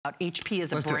HP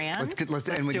as a brand. And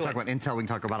we can talk about Intel, we can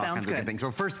talk about all kinds of good things.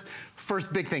 So first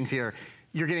big things here.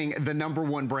 You're getting the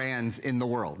 #1 brands in the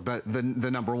world,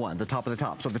 the number one, the top of the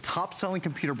top. So the top selling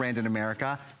computer brand in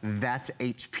America, that's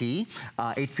HP.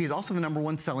 HP is also the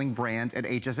 #1 selling brand at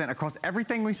HSN across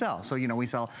everything we sell. So, you know, we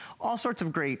sell all sorts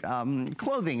of great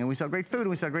clothing, and we sell great food, and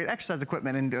we sell great exercise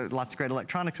equipment, and lots of great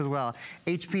electronics as well.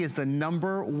 HP is the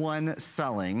 #1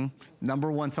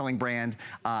 selling brand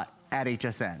at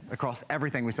HSN across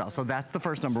everything we sell. So that's the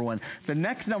first #1. The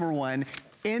next #1,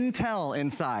 Intel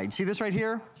inside. See this right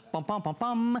here? Bum, bum, bum,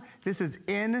 bum. This is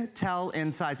Intel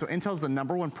inside. So Intel's the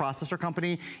 #1 processor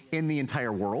company in the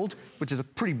entire world, which is a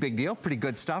pretty big deal, pretty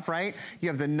good stuff, right? You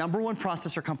have the #1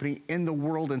 processor company in the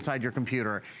world inside your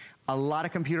computer. A lot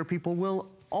of computer people will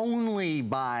only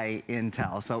buy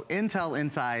Intel. So Intel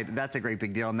inside, that's a great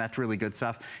big deal, and that's really good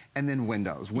stuff. And then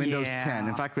Windows 10.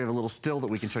 In fact, we have a little still that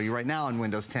we can show you right now on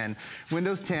Windows 10.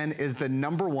 Windows 10 is the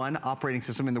 #1 operating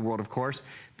system in the world, of course.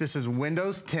 This is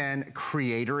Windows 10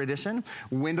 Creator Edition.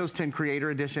 Windows 10 Creator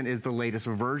Edition is the latest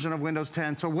version of Windows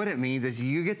 10. So what it means is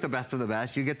you get the best of the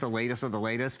best, you get the latest of the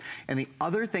latest. And the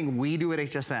other thing we do at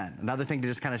HSN, another thing to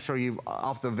just kind of show you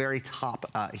off the very top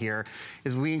here,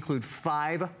 is we include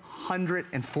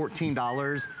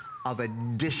 $514 of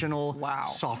additional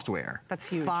software. That's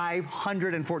huge.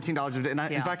 $514.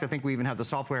 In fact, I think we even have the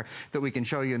software that we can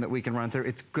show you and that we can run through.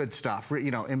 It's good stuff. You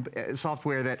know,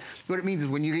 software that, what it means is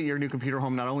when you get your new computer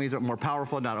home, not only is it more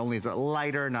powerful, not only is it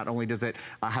lighter, not only does it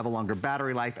have a longer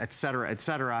battery life, et cetera,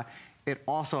 it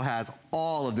also has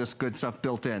all of this good stuff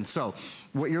built in. So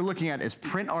what you're looking at is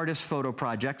print artist photo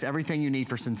projects, everything you need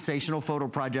for sensational photo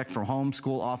projects from home,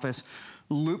 school, office.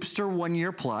 Loopster 1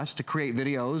 year plus to create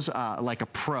videos like a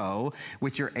pro,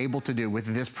 which you're able to do with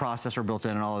this processor built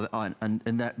in and all of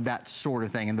that sort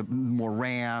of thing. And the more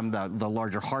RAM, the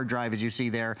larger hard drive as you see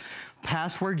there.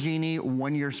 Password Genie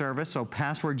 1 year service. So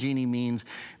Password Genie means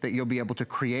that you'll be able to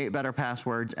create better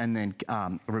passwords and then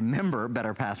remember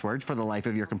better passwords for the life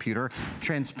of your computer.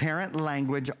 Transparent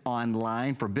language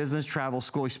online for business, travel,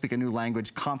 school. You speak a new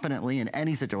language confidently in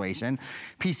any situation.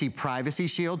 PC Privacy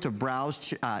Shield to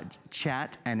browse, chat,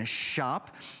 and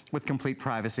shop with complete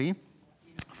privacy.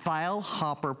 File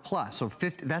Hopper Plus. So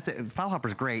File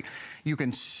Hopper's great. You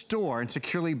can store and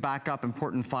securely back up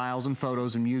important files and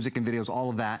photos and music and videos,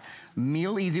 all of that.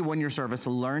 Meal Easy 1 year service.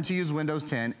 Learn to use Windows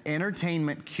 10.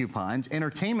 Entertainment coupons.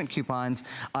 Entertainment coupons,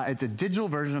 it's a digital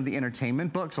version of the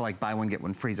entertainment book. So like buy one, get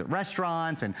one free at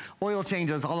restaurants and oil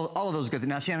changes, all of those good things.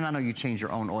 Now, Shannon, I know you change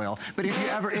your own oil, but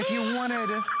if you wanted,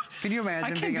 can you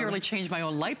imagine? I can barely change my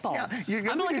own light bulb. Yeah,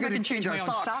 I'm like if I can change my own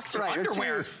socks or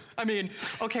underwear. I mean,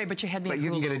 okay, but you had me But you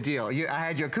can get a deal. I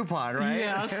had you a coupon, right?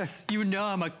 Yes, you know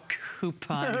I'm a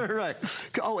coupon. Right.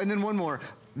 Oh, and then one more.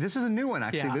 This is a new one,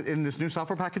 actually. In this new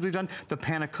software package we've done, the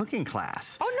Pana cooking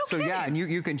class. Oh, no kidding. So yeah, and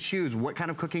you can choose what kind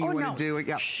of cooking you want to do.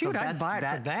 Yeah. Shoot, I'd buy it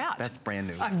for that. That's brand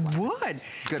new. I would.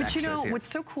 Good but you know, here. what's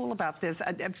so cool about this,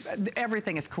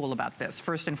 everything is cool about this,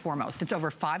 first and foremost. It's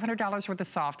over $500 worth of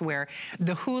software.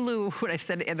 The Hulu, what I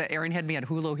said that Aaron had me at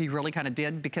Hulu, he really kind of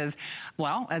did because,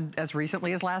 well, as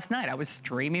recently as last night, I was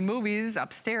streaming movies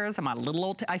upstairs on my little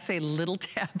old, I say little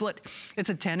tablet. It's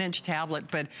a 10-inch tablet,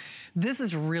 but this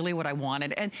is really what I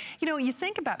wanted. And, you know, you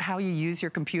think about how you use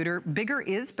your computer, bigger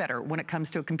is better when it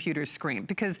comes to a computer screen.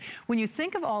 Because when you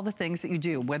think of all the things that you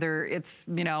do, whether it's,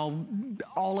 you know,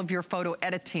 all of your photo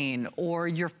editing or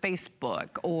your Facebook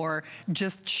or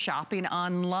just shopping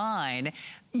online,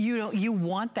 you know, you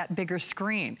want that bigger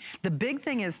screen. The big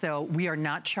thing is, though, we are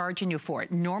not charging you for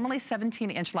it. Normally,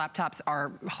 17-inch laptops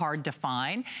are hard to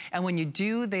find. And when you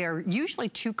do, they are usually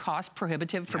too cost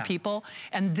prohibitive for people.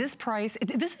 And this price,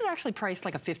 this is actually priced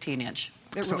like a 15-inch.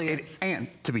 It really is. And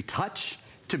to be touch,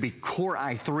 to be Core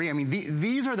i3, I mean,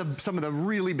 these are some of the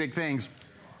really big things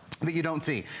that you don't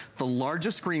see. The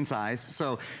largest screen size,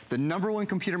 so the #1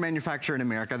 computer manufacturer in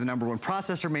America, the #1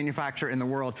 processor manufacturer in the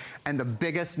world, and the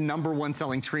biggest #1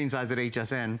 selling screen size at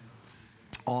HSN,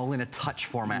 all in a touch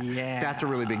format. Yeah. That's a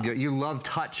really big deal. You love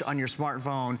touch on your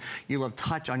smartphone, you love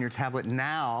touch on your tablet.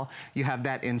 Now you have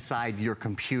that inside your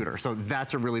computer. So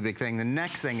that's a really big thing. The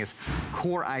next thing is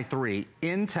Core i3.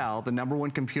 Intel, the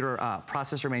 #1 computer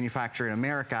processor manufacturer in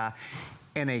America,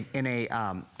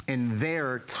 in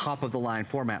their top of the line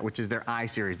format, which is their i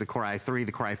series, the Core i3,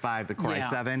 the Core i5, the Core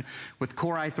i7. With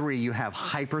Core i3, you have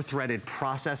hyper-threaded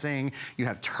processing, you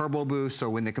have turbo boost, so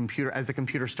when as the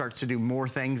computer starts to do more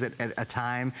things at a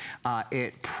time,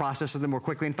 it processes them more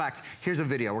quickly. In fact, here's a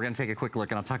video. We're gonna take a quick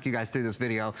look and I'll talk you guys through this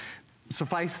video.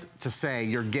 suffice to say,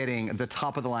 you're getting the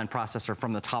top-of-the-line processor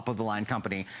from the top-of-the-line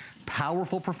company.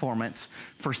 Powerful performance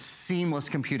for seamless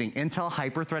computing. Intel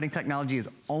hyper-threading technology is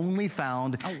only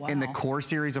found in the Core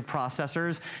series of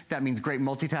processors. That means great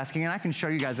multitasking. And I can show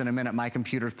you guys in a minute, my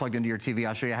computer's plugged into your TV.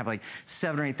 I'll show you, I have like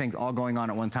 7 or 8 things all going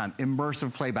on at one time.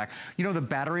 Immersive playback. You know, the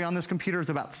battery on this computer is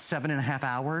about 7.5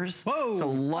 hours. Whoa. So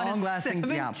long-lasting.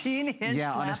 On a 17-inch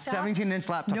laptop? On a 17-inch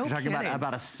laptop. No You're talking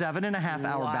about a 7.5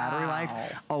 hour battery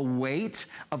life. A weight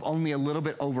of only a little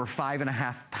bit over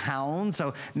 5.5 pounds.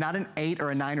 So not an 8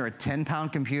 or a 9 or a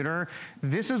 10-pound computer.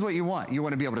 This is what you want. You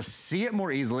want to be able to see it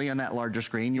more easily on that larger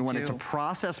screen. You want it to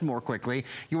process more quickly.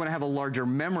 You want to have a larger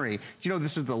memory. Do you know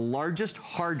this is the largest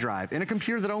hard drive in a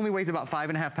computer that only weighs about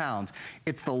 5.5 pounds?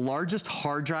 It's the largest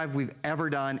hard drive we've ever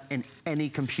done in any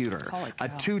computer. A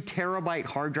 2 terabyte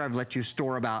hard drive lets you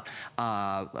store about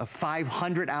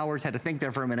 500 hours. Had to think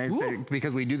there for a minute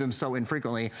because we do them so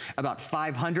infrequently. About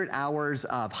 500 hours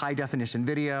of high definition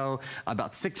video,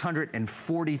 about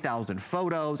 640,000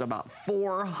 photos, about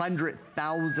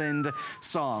 400,000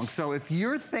 songs. So if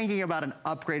you're thinking about an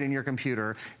upgrade in your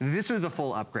computer, this is the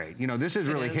full upgrade. You know, this is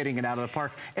really hitting it out of the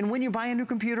park. And when you buy a new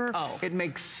computer, it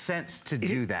makes sense to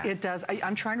do that. It does.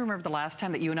 I'm trying to remember the last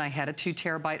time that you and I had a 2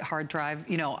 terabyte hard drive.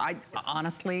 You know,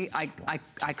 honestly, I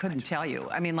couldn't tell you.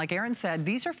 I mean, like Aaron said,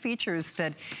 these are features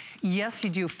that, yes, you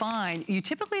do find. You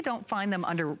typically don't find them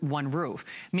under one roof.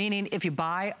 Meaning, if you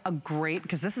buy a great,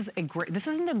 because this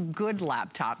isn't a good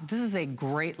laptop. This is a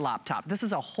great laptop. This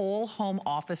is a whole home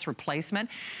office replacement.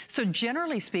 So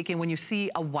generally speaking, when you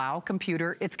see a wow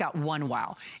computer, it's got one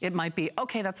wow. It might be,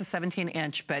 okay, that's a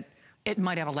 17-inch, but it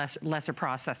might have a lesser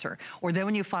processor. Or then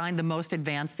when you find the most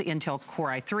advanced, the Intel Core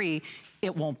i3,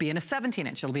 it won't be in a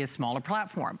 17-inch, it'll be a smaller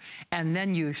platform. And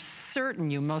then you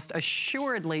most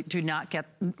assuredly do not get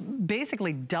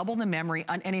basically double the memory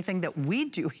on anything that we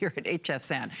do here at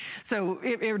HSN. So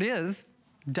it is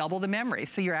double the memory.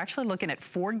 So you're actually looking at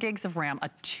 4 gigs of RAM, a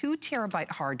 2 terabyte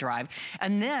hard drive,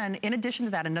 and then in addition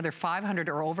to that, another $500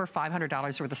 or over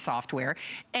 $500 worth of software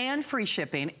and free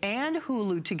shipping and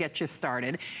Hulu to get you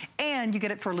started. And you get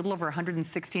it for a little over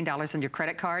 $116 on your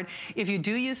credit card. If you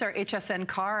do use our HSN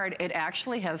card, it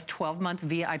actually has 12-month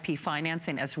VIP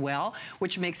financing as well,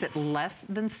 which makes it less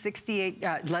than $60,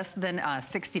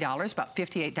 about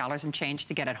 $58 and change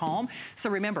to get it home. So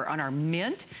remember, on our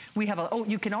Mint, we have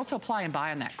you can also apply and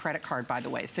buy on that credit card, by the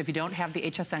way. So if you don't have the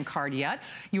HSN card yet,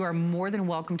 you are more than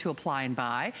welcome to apply and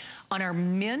buy. On our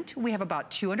Mint, we have about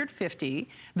 250.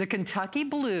 The Kentucky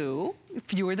Blue,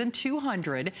 fewer than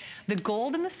 200. The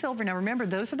Gold and the Silver, now remember,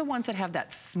 those are the ones that have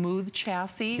that smooth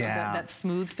chassis, that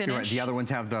smooth finish. You're right. The other ones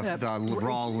have the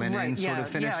raw linen sort of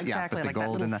finish. Yeah, exactly. But the like gold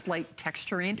that little and slate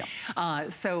texturing.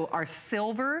 So our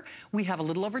Silver, we have a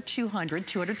little over 200,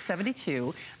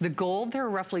 272. The Gold, there are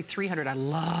roughly 300. I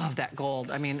love that gold.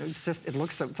 I mean, it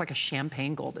looks so, it's like a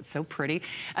champagne gold. It's so pretty.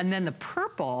 And then the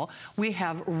Purple, we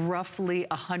have roughly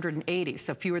 180,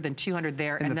 so fewer than 200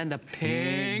 there. And then the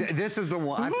pink. This is the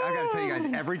one. I've got to tell you guys,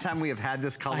 every time we have had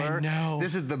this color,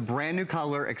 this is the brand new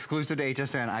color exclusive to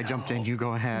HSN. I jumped in. You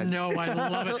go ahead. No, I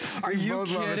love it. Are you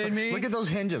kidding me? Look at those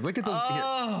hinges. Look at those.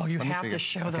 Oh, you have to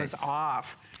show those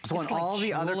off. So on all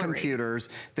the other computers,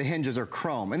 the hinges are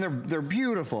chrome, and they're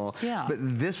beautiful. Yeah. But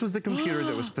this was the computer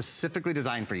that was specifically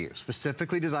designed for you,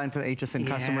 specifically designed for the HSN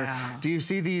customer. Do you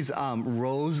see these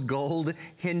rose gold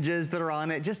hinges that are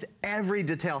on it? Just every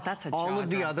detail. That's a all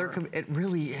of the other, it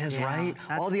really is, right?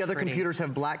 All the other computers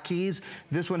have black keys.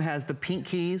 This one has the pink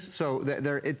keys, so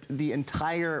the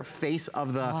entire face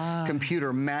of the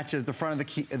computer matches the front of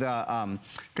the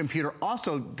computer.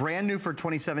 Also, brand new for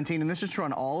 2017, and this is true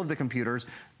on all of the computers.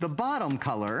 The bottom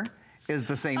color is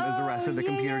the same as the rest of the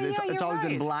computers. It's always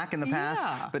been black in the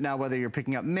past, but now whether you're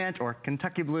picking up mint or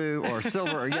Kentucky blue or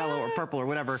silver or yellow or purple or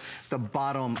whatever, the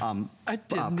bottom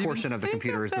portion of the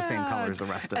computer is the same color as the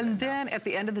rest of it. And then at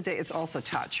the end of the day, it's also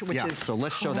touch, which is so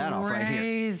let's show that off right here.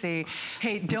 Crazy.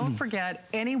 Hey, don't forget,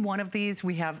 any one of these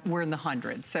we're in the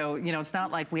hundreds. So, you know, it's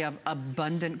not like we have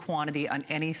abundant quantity on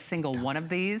any single one of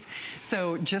these.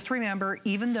 So just remember,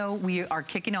 even though we are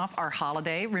kicking off our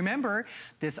holiday, remember,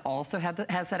 this also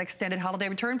has that extended holiday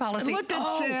return policy. Look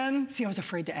at Jen. See, I was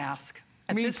afraid to ask.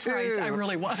 At Me this too. price, I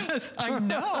really was. I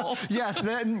know. Yes,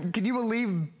 then can you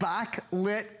believe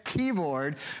backlit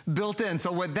keyboard built in?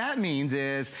 So what that means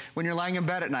is when you're lying in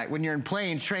bed at night, when you're in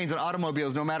planes, trains, and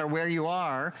automobiles, no matter where you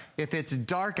are, if it's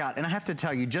dark out, and I have to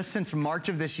tell you, just since March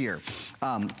of this year,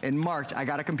 in March, I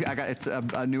got a computer. It's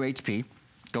a new HP.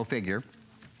 Go figure.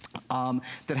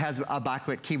 That has a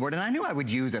backlit keyboard, and I knew I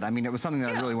would use it. I mean, it was something that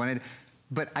I really wanted.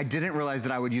 but I didn't realize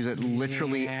that I would use it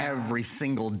literally every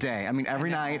single day. I mean, every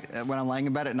night when I'm laying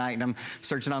in bed at night and I'm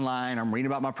searching online, I'm reading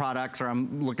about my products, or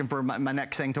I'm looking for my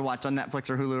next thing to watch on Netflix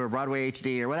or Hulu or Broadway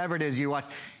HD or whatever it is you watch.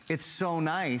 It's so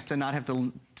nice to not have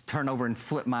to turn over and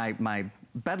flip my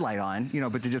bed light on, you know,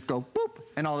 but to just go boop,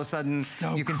 and all of a sudden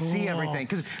you can see everything.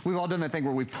 Because we've all done that thing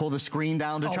where we pull the screen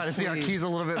down to try to see our keys a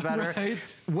little bit better. Right.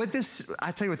 What this,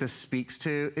 I tell you what this speaks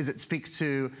to, is it speaks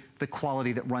to the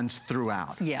quality that runs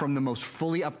throughout. From the most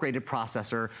fully upgraded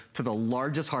processor to the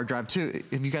largest hard drive too.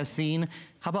 Have you guys seen,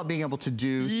 how about being able to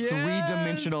do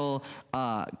three-dimensional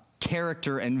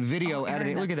character and video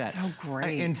editing? Look at that. So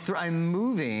great. I'm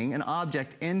moving an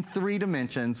object in 3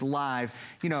 dimensions live.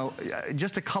 You know,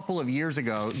 just a couple of years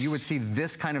ago, you would see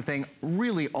this kind of thing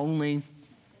really only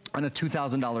on a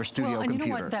 $2,000 studio computer. You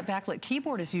know what? That backlit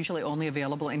keyboard is usually only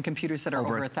available in computers that are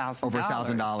over $1,000. Over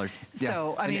 $1,000. Yeah.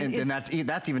 So, I mean, and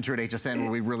that's even true at HSN,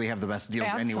 where we really have the best deals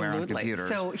anywhere on computers.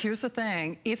 So here's the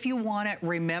thing. If you want it,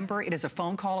 remember, it is a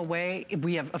phone call away.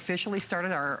 We have officially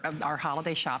started our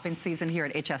holiday shopping season here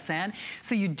at HSN.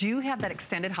 So you do have that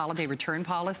extended holiday return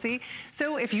policy.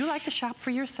 So if you like to shop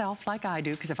for yourself like I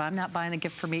do, because if I'm not buying a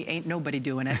gift for me, ain't nobody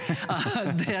doing it,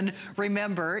 then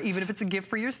remember, even if it's a gift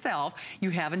for yourself, you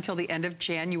have until the end of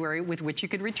January with which you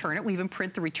could return it. We even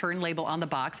print the return label on the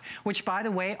box, which, by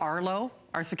the way, Arlo,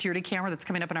 our security camera that's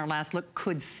coming up in our last look,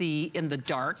 could see in the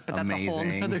dark, but that's a whole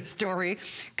nother story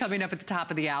coming up at the top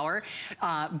of the hour.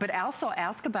 But also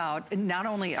ask about not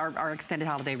only our extended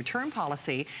holiday return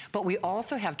policy, but we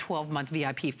also have 12-month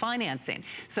VIP financing.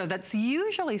 So that's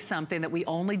usually something that we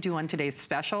only do on today's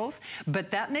specials,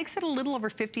 but that makes it a little over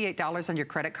 $58 on your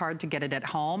credit card to get it at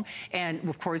home. And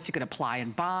of course, you can apply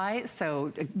and buy.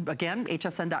 So again,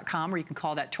 hsn.com, or you can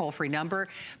call that toll-free number.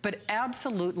 But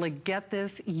absolutely get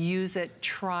this, use it,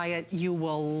 try it, you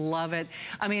will love it.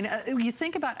 I mean, you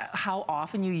think about how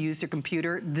often you use your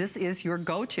computer, this is your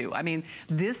go-to. I mean,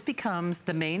 this becomes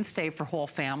the mainstay for whole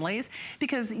families,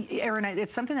 because, Aaron,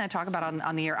 it's something that I talk about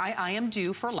on the air. I am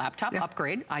due for a laptop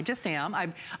upgrade. I just am.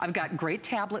 I've got great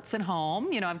tablets at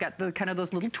home. You know, I've got the kind of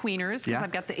those little tweeners.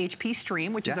 I've got the HP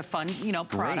Stream, which is a fun, you know,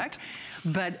 product.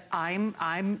 But my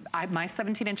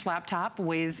 17-inch laptop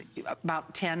weighs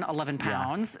about 10, 11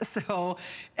 pounds. So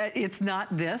it's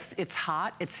not this, it's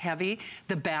hot, it's heavy.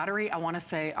 The battery, I want to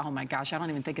say, oh my gosh, I don't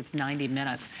even think it's 90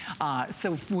 minutes.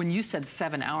 So when you said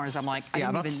 7 hours, I'm like,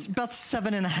 about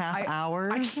 7.5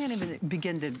 hours. I can't even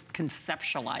begin to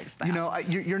conceptualize that. You know,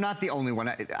 you're not the only one.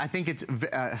 I think it's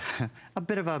a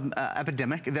bit of an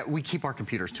epidemic that we keep our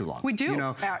computers too long. We do. You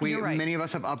know, you're right. Many of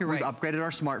us have we've upgraded our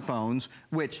smartphone,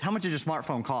 which, how much does your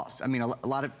smartphone cost? I mean, a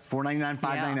lot of $4.99,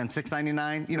 $5.99,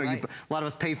 $6.99. You know, a lot of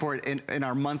us pay for it in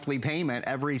our monthly payment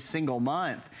every single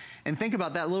month. And think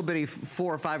about that little bitty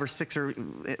 4 or 5 or 6 or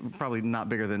probably not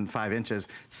bigger than 5 inches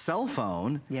cell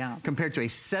phone compared to a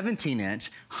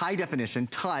 17-inch high definition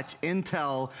touch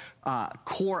Intel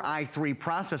Core i3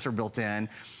 processor built in.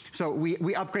 So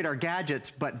we upgrade our gadgets,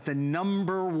 but the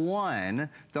number one,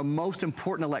 the most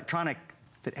important electronic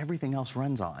that everything else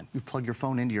runs on. You plug your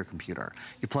phone into your computer.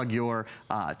 You plug your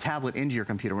tablet into your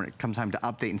computer when it comes time to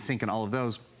update and sync and all of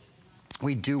those.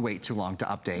 We do wait too long to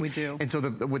update. We do. And so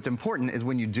what's important is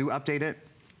when you do update it,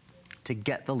 to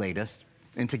get the latest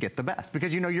and to get the best.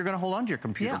 Because you know you're gonna hold on to your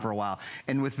computer for a while.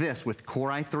 And with this, with Core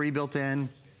i3 built in,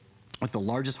 with the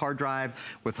largest hard drive,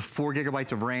 with the 4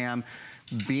 gigabytes of RAM,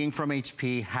 being from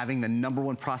HP, having the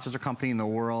 #1 processor company in the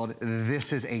world,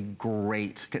 this is a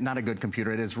great, not a good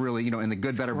computer, it is really, you know, in the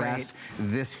good, better, best,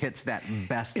 this hits that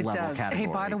best level category. Hey,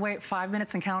 by the way, 5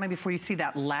 minutes and counting before you see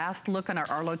that last look on our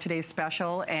Arlo Today's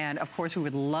special, and of course we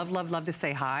would love, love, love to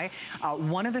say hi.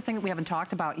 One other thing that we haven't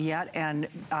talked about yet, and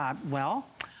well,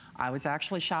 I was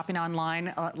actually shopping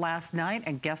online last night,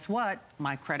 and guess what?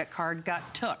 My credit card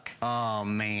got took. Oh,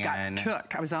 man. Got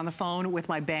took. I was on the phone with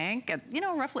my bank at, you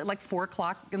know, roughly like 4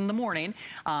 o'clock in the morning.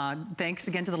 Thanks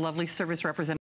again to the lovely service representative.